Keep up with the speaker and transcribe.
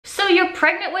you're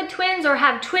pregnant with twins or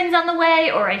have twins on the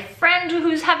way, or a friend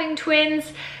who's having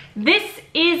twins, this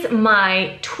is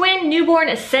my twin newborn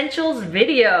essentials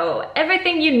video.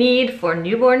 Everything you need for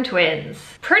newborn twins.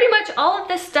 Pretty much all of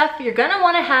this stuff you're gonna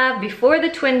wanna have before the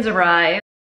twins arrive.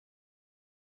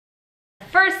 The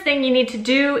first thing you need to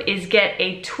do is get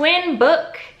a twin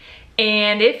book,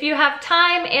 and if you have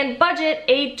time and budget,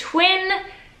 a twin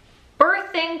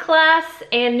birthing class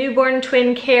and newborn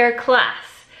twin care class.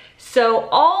 So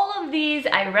all of these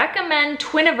I recommend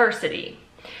Twiniversity.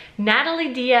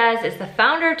 Natalie Diaz is the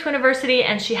founder of Twiniversity,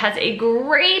 and she has a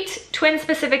great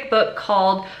twin-specific book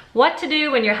called What to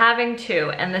Do When You're Having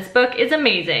Two, and this book is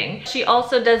amazing. She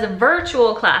also does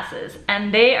virtual classes,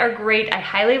 and they are great. I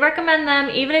highly recommend them,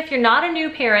 even if you're not a new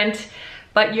parent,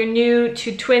 but you're new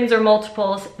to twins or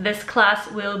multiples. This class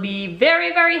will be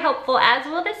very, very helpful, as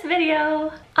will this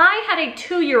video. I had a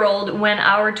 2-year-old when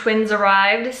our twins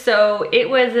arrived, so it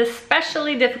was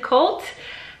especially difficult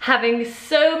having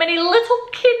so many little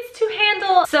kids to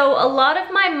handle. So a lot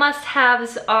of my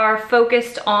must-haves are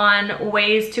focused on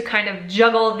ways to kind of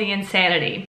juggle the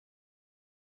insanity.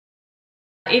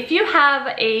 If you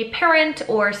have a parent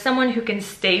or someone who can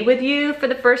stay with you for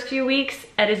the first few weeks,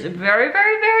 it is very,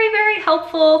 very, very, very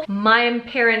helpful. My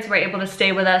parents were able to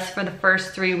stay with us for the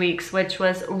first 3 weeks, which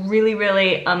was really,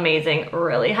 really amazing.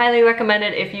 Really highly recommend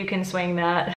it if you can swing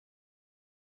that.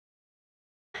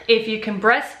 If you can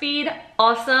breastfeed,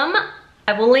 awesome.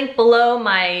 I will link below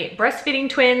my breastfeeding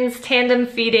twins tandem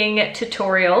feeding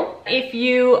tutorial. If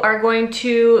you are going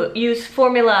to use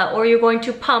formula, or you're going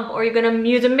to pump, or you're going to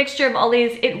use a mixture of all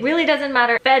these, it really doesn't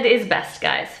matter. Fed is best,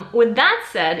 guys. With that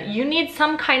said, you need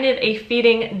some kind of a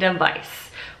feeding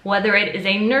device, whether it is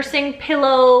a nursing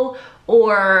pillow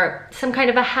or some kind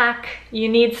of a hack. You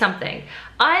need something.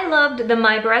 I loved the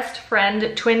My Breast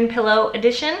Friend Twin Pillow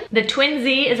Edition. The Twin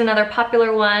Z is another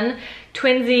popular one.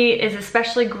 Twin Z is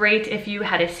especially great if you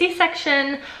had a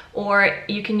C-section, or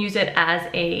you can use it as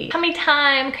a tummy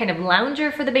time kind of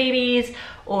lounger for the babies,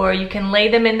 or you can lay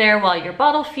them in there while you're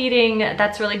bottle feeding.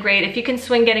 That's really great. If you can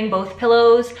swing getting both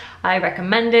pillows, I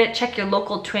recommend it. Check your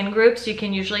local twin groups. You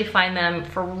can usually find them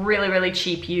for really, really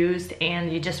cheap used,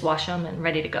 and you just wash them and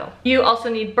ready to go. You also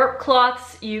need burp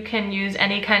cloths. You can use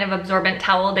any kind of absorbent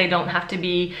towel. They don't have to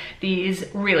be these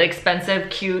really expensive,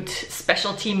 cute,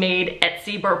 specialty made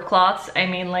Etsy burp cloths. I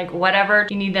mean, like, whatever.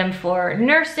 You need them for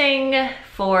nursing,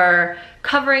 for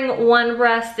covering one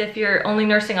breast if you're only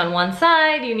nursing on one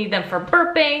side. You need them for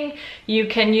burping. You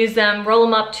can use them, roll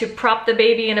them up to prop the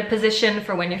baby in a position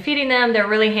for when you're feeding them. They're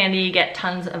really handy. You get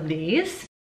tons of these.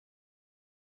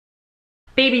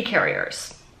 Baby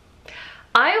carriers.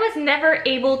 I was never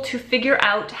able to figure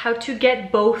out how to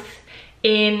get both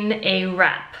in a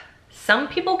wrap. Some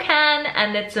people can,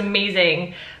 and it's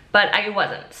amazing, but I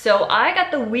wasn't. So I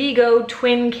got the WeGo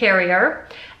twin carrier,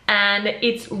 and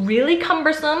it's really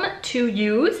cumbersome to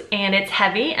use, and it's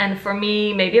heavy, and for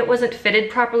me, maybe it wasn't fitted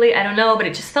properly, I don't know, but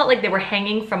it just felt like they were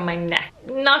hanging from my neck.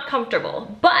 Not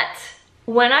comfortable. But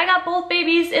when I got both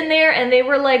babies in there and they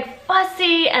were like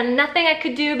fussy and nothing I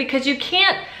could do, because you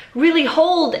can't really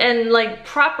hold and like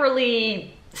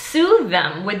properly soothe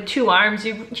them with 2 arms,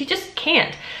 you just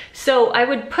can't. So I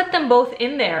would put them both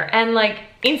in there, and like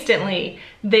instantly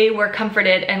they were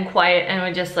comforted and quiet and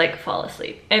would just like fall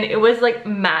asleep. And it was like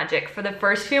magic. For the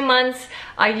first few months,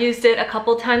 I used it a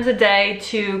couple times a day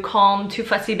to calm 2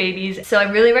 fussy babies. So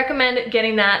I really recommend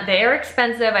getting that. They are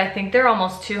expensive. I think they're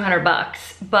almost 200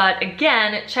 bucks. But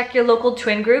again, check your local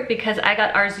twin group, because I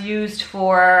got ours used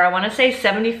for, I wanna say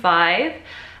 75,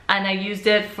 and I used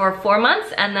it for 4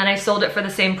 months, and then I sold it for the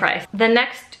same price. The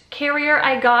next carrier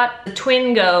I got, the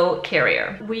TwinGo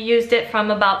carrier. We used it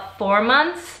from about 4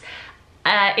 months.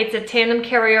 It's a tandem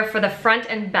carrier for the front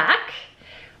and back,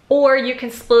 or you can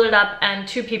split it up and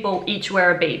 2 people each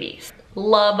wear a baby.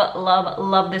 Love, love,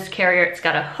 love this carrier. It's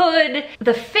got a hood.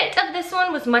 The fit of this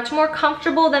one was much more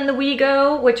comfortable than the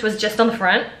WeGo, which was just on the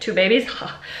front, 2 babies.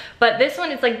 But this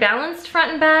one is like balanced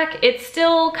front and back. It's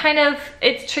still kind of,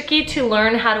 it's tricky to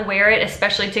learn how to wear it,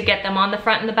 especially to get them on the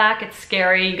front and the back. It's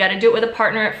scary. You gotta do it with a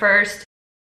partner at first.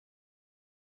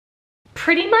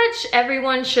 Pretty much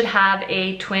everyone should have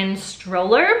a twin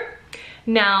stroller.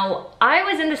 Now, I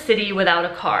was in the city without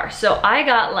a car, so I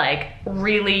got like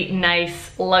really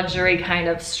nice luxury kind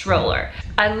of stroller.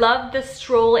 I love the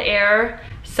Stroll Air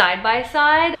side by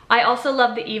side. I also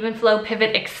love the Even Flow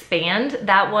Pivot Expand.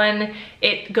 That one,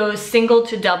 it goes single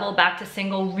to double, back to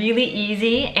single, really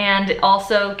easy, and it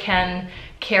also can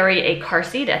carry a car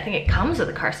seat. I think it comes with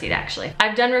a car seat actually.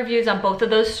 I've done reviews on both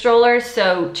of those strollers,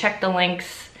 so check the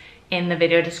links in the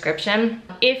video description.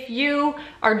 If you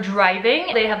are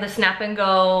driving, they have the snap and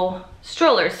go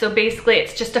strollers. So basically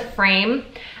it's just a frame,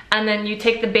 and then you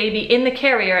take the baby in the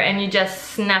carrier and you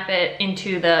just snap it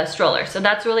into the stroller. So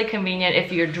that's really convenient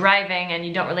if you're driving and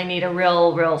you don't really need a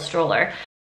real stroller.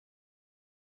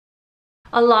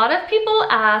 A lot of people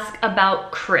ask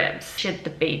about cribs. Should the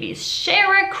babies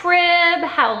share a crib?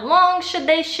 How long should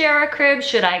they share a crib?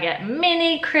 Should I get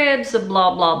mini cribs?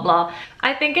 Blah, blah, blah.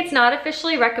 I think it's not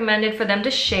officially recommended for them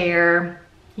to share,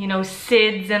 you know,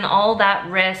 SIDS and all that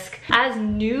risk. As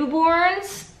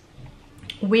newborns,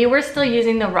 we were still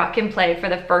using the Rock and Play for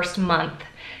the first month.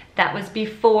 That was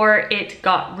before it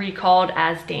got recalled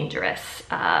as dangerous.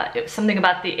 It was something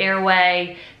about the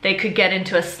airway. They could get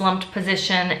into a slumped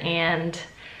position and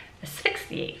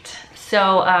asphyxiate.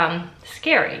 So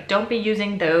scary. Don't be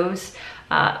using those.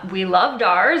 We loved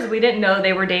ours. We didn't know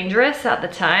they were dangerous at the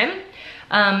time.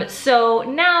 So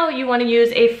now you want to use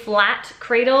a flat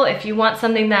cradle if you want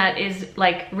something that is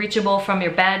like reachable from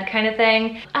your bed kind of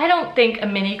thing. I don't think a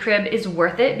mini crib is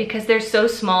worth it because they're so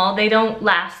small, they don't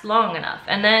last long enough.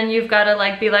 And then you've got to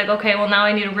like be like, okay, well now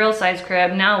I need a real size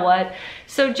crib, now what?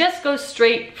 So just go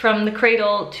straight from the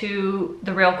cradle to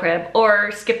the real crib,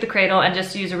 or skip the cradle and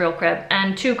just use a real crib,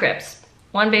 and 2 cribs.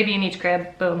 1 baby in each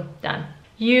crib, boom, done.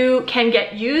 You can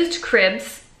get used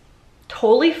cribs,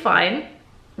 totally fine.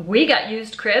 We got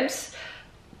used cribs,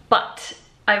 but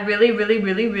I really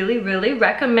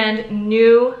recommend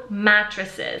new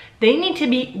mattresses. They need to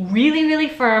be really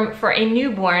firm for a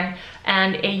newborn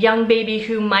and a young baby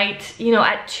who might, you know,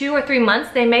 at 2 or 3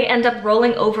 months, they may end up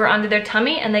rolling over onto their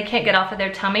tummy and they can't get off of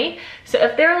their tummy. So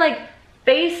if they're like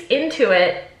face into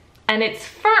it and it's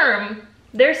firm,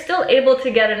 they're still able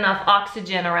to get enough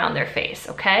oxygen around their face,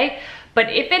 okay? But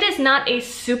if it is not a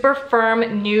super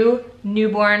firm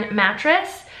newborn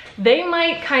mattress, they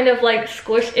might kind of like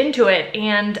squish into it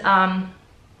and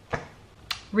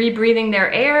rebreathing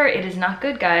their air. It is not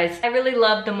good, guys. I really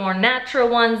love the more natural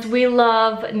ones. We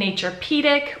love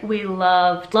Naturepedic. We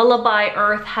love Lullaby.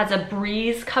 Earth has a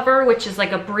breeze cover, which is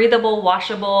like a breathable,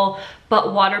 washable,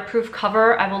 but waterproof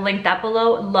cover. I will link that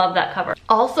below. Love that cover.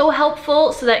 Also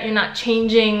helpful so that you're not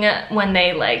changing when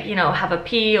they like, you know, have a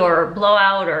pee or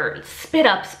blowout or spit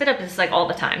up. Spit up is like all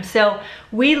the time. So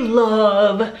we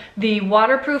love the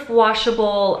waterproof,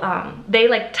 washable, they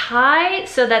like tie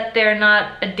so that they're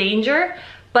not a danger,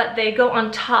 but they go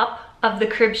on top of the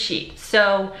crib sheet.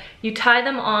 So you tie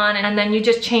them on and then you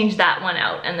just change that one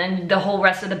out, and then the whole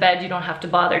rest of the bed you don't have to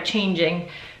bother changing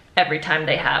every time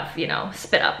they have, you know,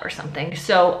 spit up or something.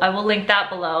 So I will link that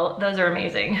below. Those are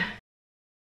amazing.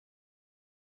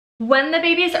 When the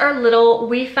babies are little,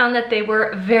 we found that they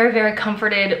were very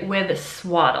comforted with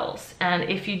swaddles. And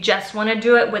if you just want to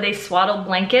do it with a swaddle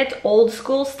blanket, old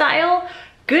school style,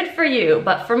 good for you.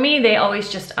 But for me, they always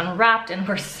just unwrapped and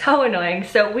were so annoying.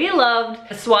 So we loved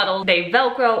the swaddle. They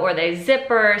Velcro or they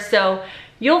zipper. So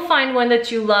you'll find one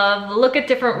that you love. Look at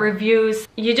different reviews.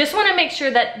 You just want to make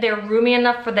sure that they're roomy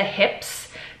enough for the hips,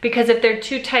 because if they're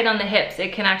too tight on the hips,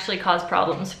 it can actually cause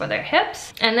problems for their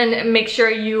hips. And then make sure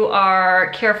you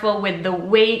are careful with the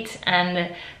weight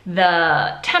and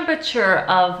the temperature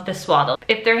of the swaddle.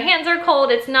 If their hands are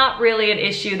cold, it's not really an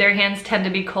issue. Their hands tend to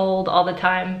be cold all the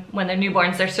time when they're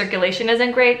newborns. Their circulation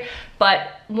isn't great,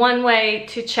 but one way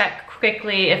to check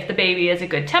quickly if the baby is a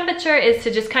good temperature is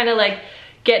to just kind of like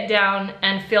get down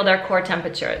and feel their core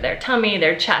temperature, their tummy,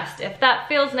 their chest. If that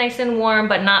feels nice and warm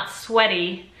but not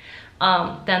sweaty,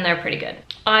 then they're pretty good.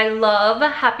 I love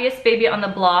Happiest Baby on the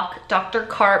Block. Dr.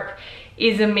 Karp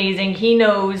is amazing. He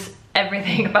knows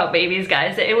everything about babies,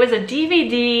 guys. It was a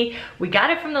DVD. We got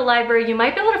it from the library. You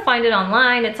might be able to find it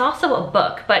online. It's also a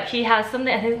book, but he has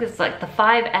something, I think it's like the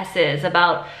 5 S's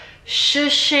about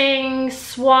shushing,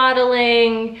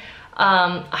 swaddling.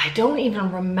 I don't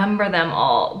even remember them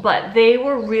all, but they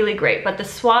were really great. But the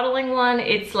swaddling one,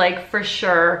 it's like for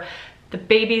sure the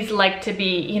babies like to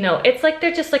be, you know, it's like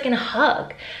they're just like in a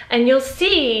hug. And you'll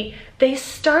see they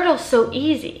startle so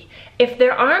easy. If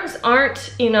their arms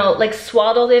aren't, you know, like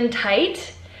swaddled in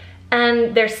tight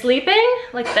and they're sleeping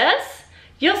like this,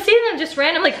 you'll see them just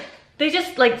randomly, they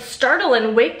just like startle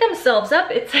and wake themselves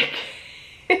up. It's like,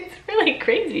 it's really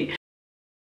crazy.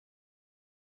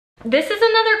 This is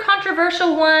another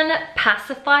controversial one,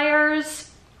 pacifiers.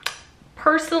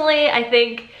 Personally, I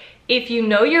think if you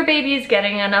know your baby is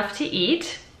getting enough to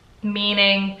eat,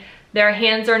 meaning their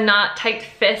hands are not tight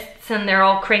fists and they're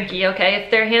all cranky, okay?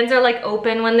 If their hands are like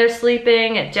open when they're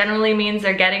sleeping, it generally means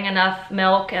they're getting enough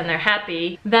milk and they're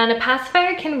happy, then a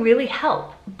pacifier can really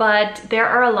help. But there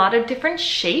are a lot of different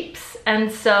shapes,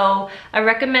 and so I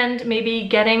recommend maybe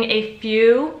getting a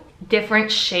few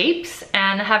different shapes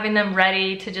and having them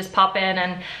ready to just pop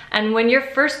in. And when you're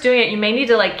first doing it, you may need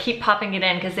to like keep popping it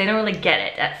in because they don't really get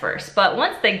it at first. But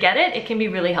once they get it, it can be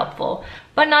really helpful.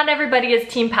 But not everybody is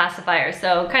team pacifier,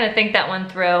 so kind of think that one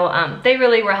through. They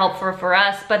really were helpful for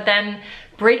us, but then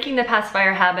breaking the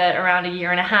pacifier habit around 1.5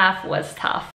 years was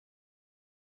tough.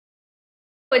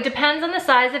 It depends on the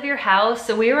size of your house.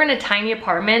 So we were in a tiny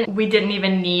apartment. We didn't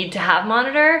even need to have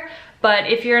monitor. But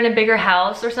if you're in a bigger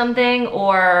house or something,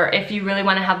 or if you really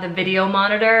want to have the video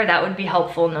monitor, that would be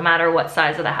helpful no matter what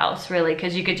size of the house, really,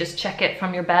 because you could just check it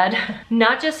from your bed.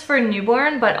 Not just for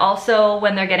newborn, but also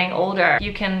when they're getting older.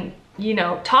 You can, you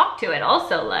know, talk to it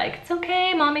also, like, it's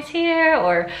okay, mommy's here,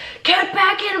 or get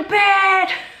back in bed.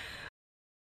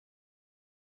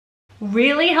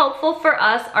 Really helpful for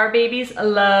us, our babies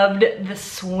loved the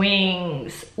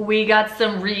swings. We got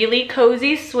some really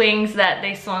cozy swings that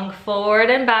they swung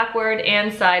forward and backward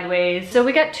and sideways. So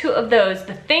we got 2 of those.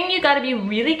 The thing you gotta be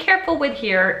really careful with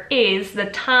here is the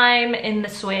time in the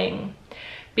swing,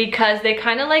 because they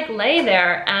kind of like lay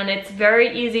there, and it's very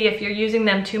easy if you're using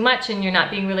them too much and you're not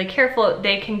being really careful,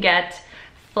 they can get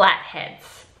flat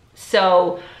heads.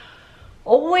 So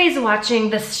always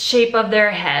watching the shape of their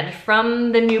head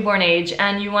from the newborn age,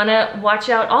 and you want to watch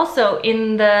out also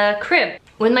in the crib.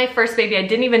 With my first baby, I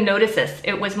didn't even notice this.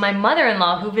 It was my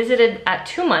mother-in-law who visited at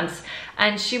 2 months,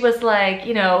 and she was like,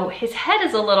 you know, his head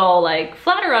is a little like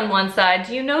flatter on one side.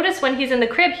 Do you notice when he's in the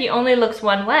crib, he only looks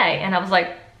one way? And I was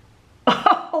like,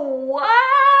 oh, what?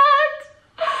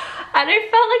 And I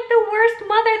felt like the worst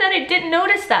mother that I didn't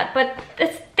notice that. But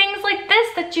it's things like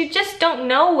this that you just don't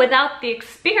know without the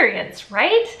experience,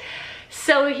 right?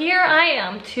 So here I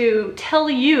am to tell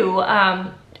you,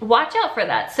 watch out for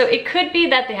that. So it could be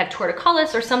that they have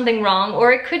torticollis or something wrong,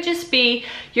 or it could just be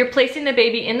you're placing the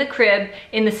baby in the crib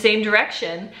in the same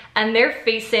direction and they're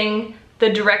facing the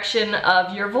direction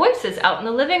of your voices out in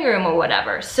the living room or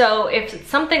whatever. So if it's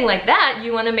something like that,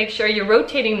 you want to make sure you're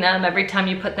rotating them every time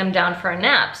you put them down for a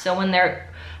nap. So when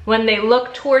they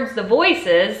look towards the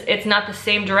voices, it's not the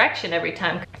same direction every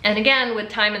time. And again, with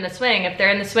time in the swing, if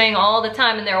they're in the swing all the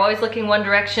time and they're always looking one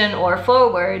direction or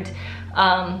forward,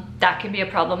 that can be a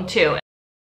problem too.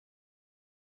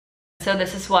 So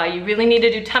this is why you really need to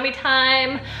do tummy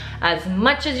time as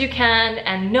much as you can,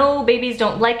 and no, babies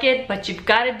don't like it, but you've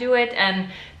got to do it, and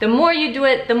the more you do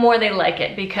it, the more they like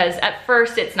it, because at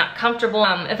first it's not comfortable.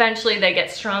 Eventually they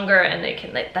get stronger and they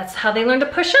can, that's how they learn to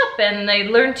push up and they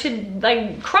learn to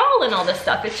like crawl and all this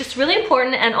stuff. It's just really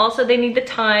important, and also they need the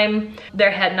time,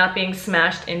 their head not being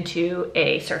smashed into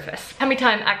a surface. Tummy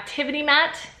time activity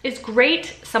mat is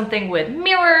great, something with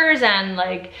mirrors and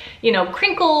like, you know,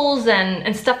 crinkles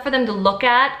and stuff for them to look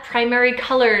at, primary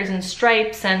colors and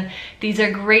stripes, and these are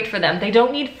great for them. They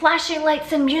don't need flashing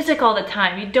lights and music all the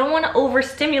time. You don't want to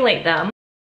overstimulate them.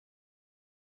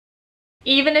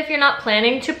 Even if you're not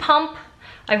planning to pump,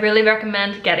 I really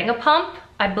recommend getting a pump.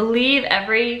 I believe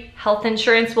every health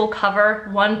insurance will cover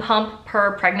 1 pump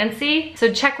per pregnancy.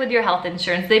 So check with your health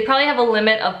insurance. They probably have a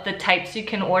limit of the types you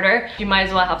can order. You might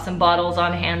as well have some bottles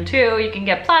on hand too. You can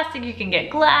get plastic, you can get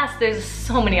glass. There's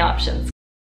so many options.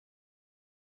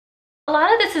 A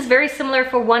lot of this is very similar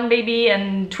for 1 baby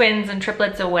and twins and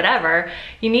triplets or whatever.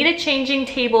 You need a changing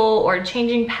table or a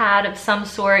changing pad of some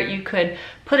sort. You could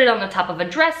put it on the top of a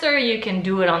dresser, you can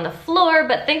do it on the floor,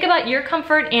 but think about your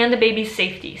comfort and the baby's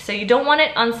safety. So you don't want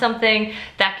it on something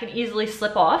that can easily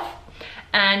slip off.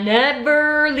 And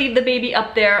never leave the baby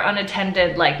up there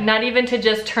unattended, like not even to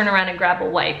just turn around and grab a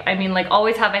wipe. I mean, like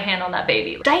always have a hand on that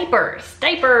baby. Diapers,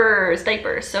 diapers,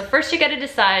 diapers. So first you gotta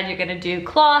decide you're gonna do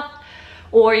cloth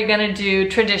or you're gonna do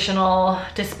traditional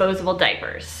disposable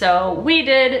diapers. So we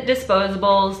did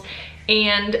disposables,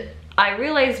 and I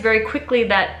realized very quickly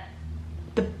that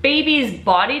the baby's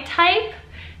body type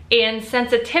and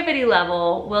sensitivity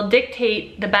level will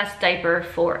dictate the best diaper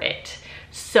for it.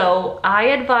 So I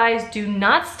advise do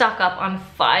not stock up on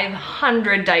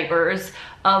 500 diapers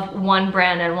of 1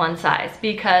 brand and 1 size,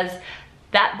 because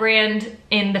that brand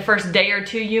in the first day or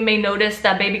 2, you may notice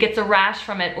that baby gets a rash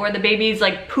from it, or the baby's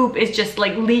like poop is just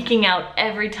like leaking out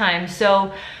every time.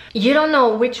 So you don't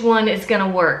know which one is gonna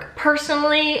work.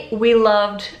 Personally, we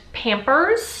loved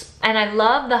Pampers, and I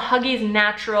love the Huggies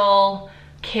Natural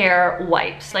Care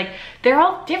wipes. Like they're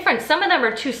all different. Some of them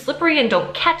are too slippery and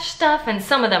don't catch stuff, and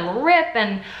some of them rip,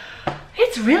 and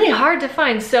it's really hard to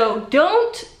find. So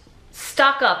don't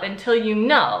stock up until you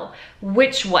know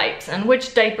which wipes and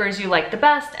which diapers you like the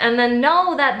best, and then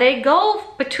know that they go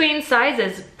between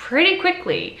sizes pretty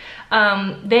quickly.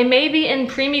 They may be in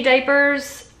preemie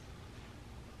diapers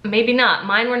maybe not.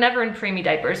 Mine were never in preemie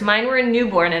diapers. Mine were in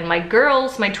newborn, and my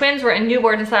twins were in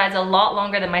newborn size a lot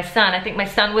longer than my son. I think my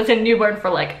son was in newborn for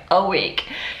like a week.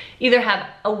 Either have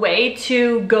a way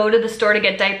to go to the store to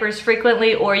get diapers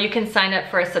frequently, or you can sign up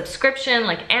for a subscription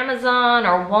like Amazon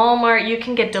or Walmart. You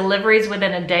can get deliveries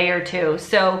within a day or two.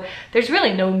 So there's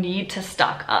really no need to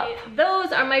stock up.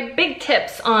 Those are my big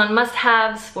tips on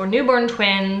must-haves for newborn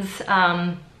twins.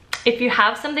 If you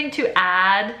have something to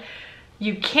add,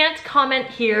 you can't comment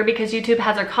here because YouTube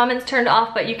has our comments turned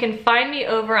off, but you can find me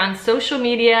over on social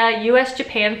media, US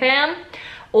Japan Fam,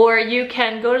 or you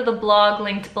can go to the blog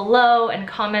linked below and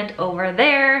comment over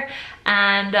there.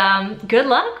 And good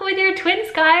luck with your twins,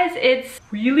 guys. It's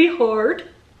really hard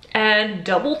and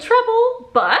double trouble,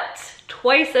 but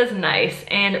twice as nice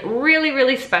and really,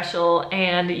 really special.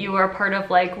 And you are part of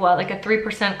like, what, like a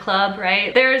 3% club,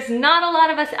 right? There's not a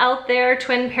lot of us out there,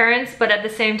 twin parents, but at the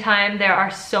same time, there are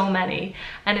so many.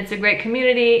 And it's a great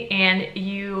community, and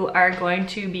you are going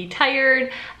to be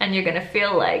tired and you're gonna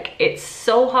feel like it's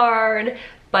so hard,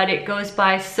 but it goes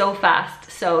by so fast.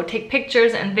 So take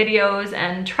pictures and videos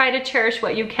and try to cherish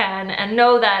what you can, and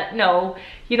know that no,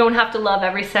 you don't have to love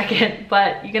every second,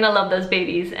 but you're gonna love those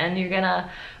babies and you're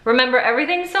gonna remember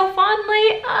everything so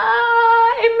fondly.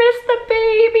 I miss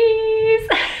the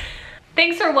babies.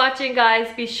 Thanks for watching,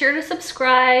 guys. Be sure to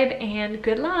subscribe and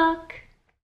good luck.